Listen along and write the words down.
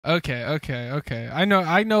Okay. I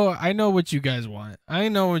know what you guys want. I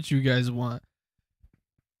know what you guys want.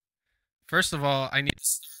 First of all, I need to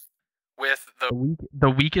start with the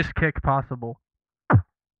weakest kick possible.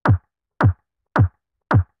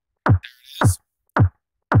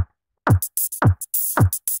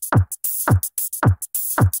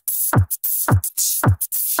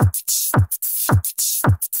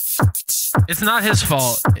 It's not his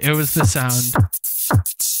fault. It was the sound.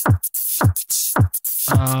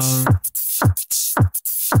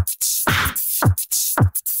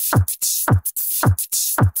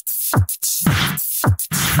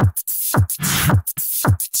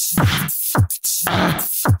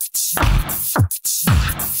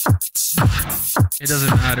 It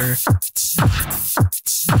doesn't matter.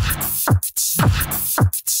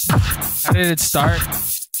 How did it start?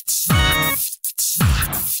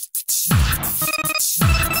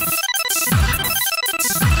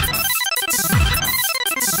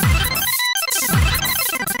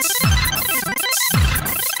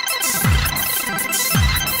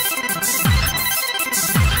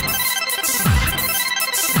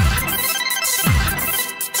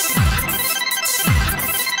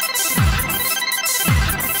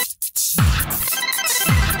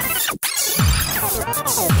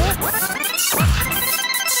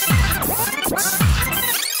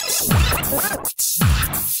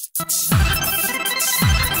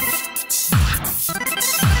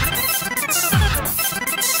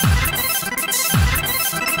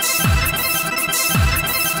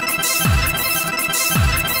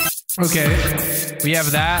 Okay, we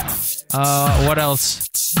have that. What else?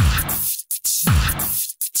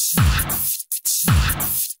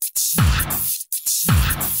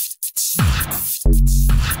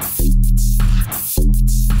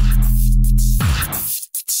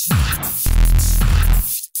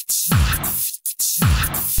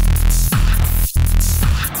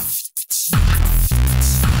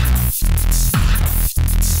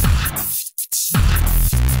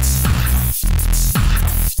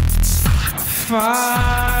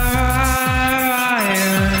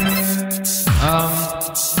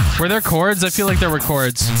 Were there chords? I feel like there were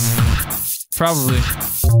chords. Probably.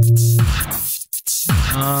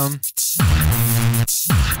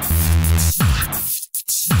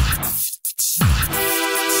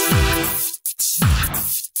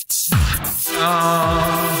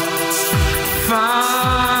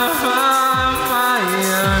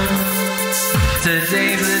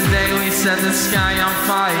 Today's the day we set the sky on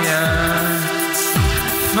fire.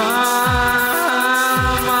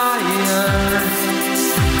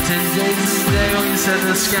 Today's the day we set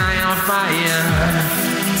the sky on fire.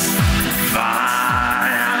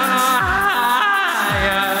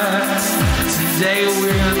 Today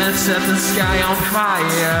we're gonna set the sky on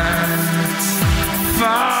fire.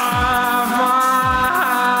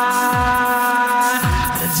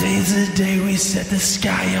 Today's the day we set the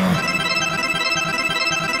sky on.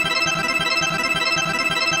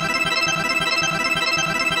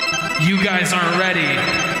 You guys aren't ready.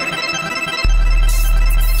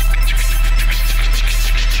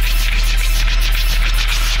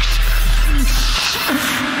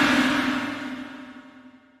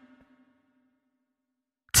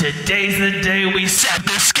 Today's the day we set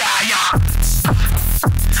the sky on.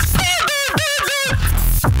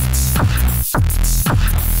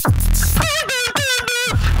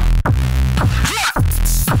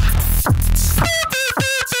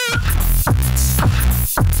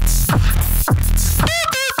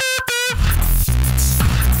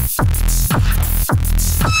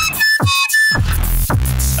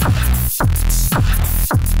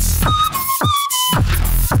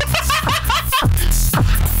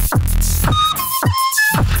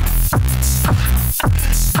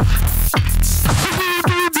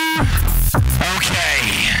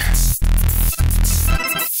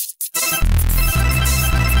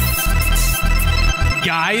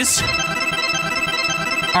 Guys,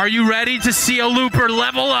 are you ready to see a looper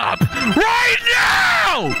level up right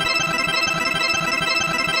now?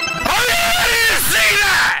 Are you ready to see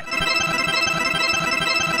that?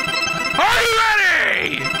 Are you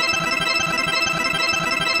ready?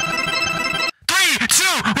 3, 2,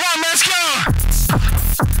 1, let's go.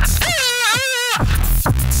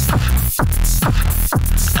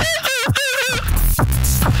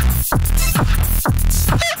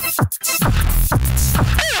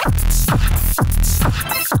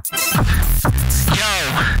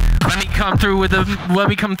 Let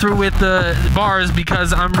me come through with the bars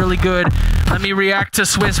because I'm really good. Let me react to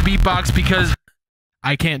Swiss beatbox because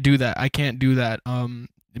I can't do that.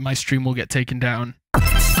 My stream will get taken down.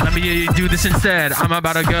 Let me do this instead. I'm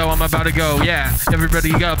about to go. Yeah,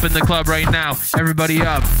 everybody up in the club right now. Everybody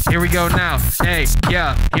up. Here we go now. Hey,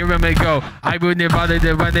 yeah, here we go. I wouldn't bother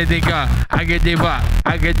the one they think. I get the what?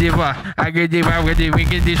 I get the we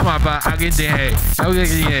get this one, but I get the hey. I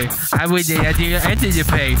would enter the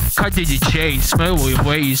pay. Cut to the chase. Smell your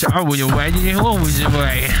ways. I would wait in home with the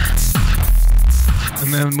way.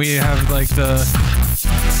 And then we have like the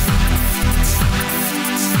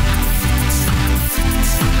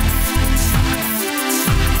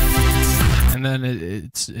and then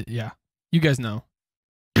it's yeah, you guys know.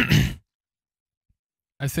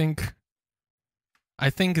 I think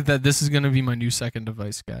that this is gonna be my new second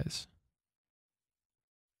device, guys.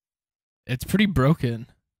 It's pretty broken.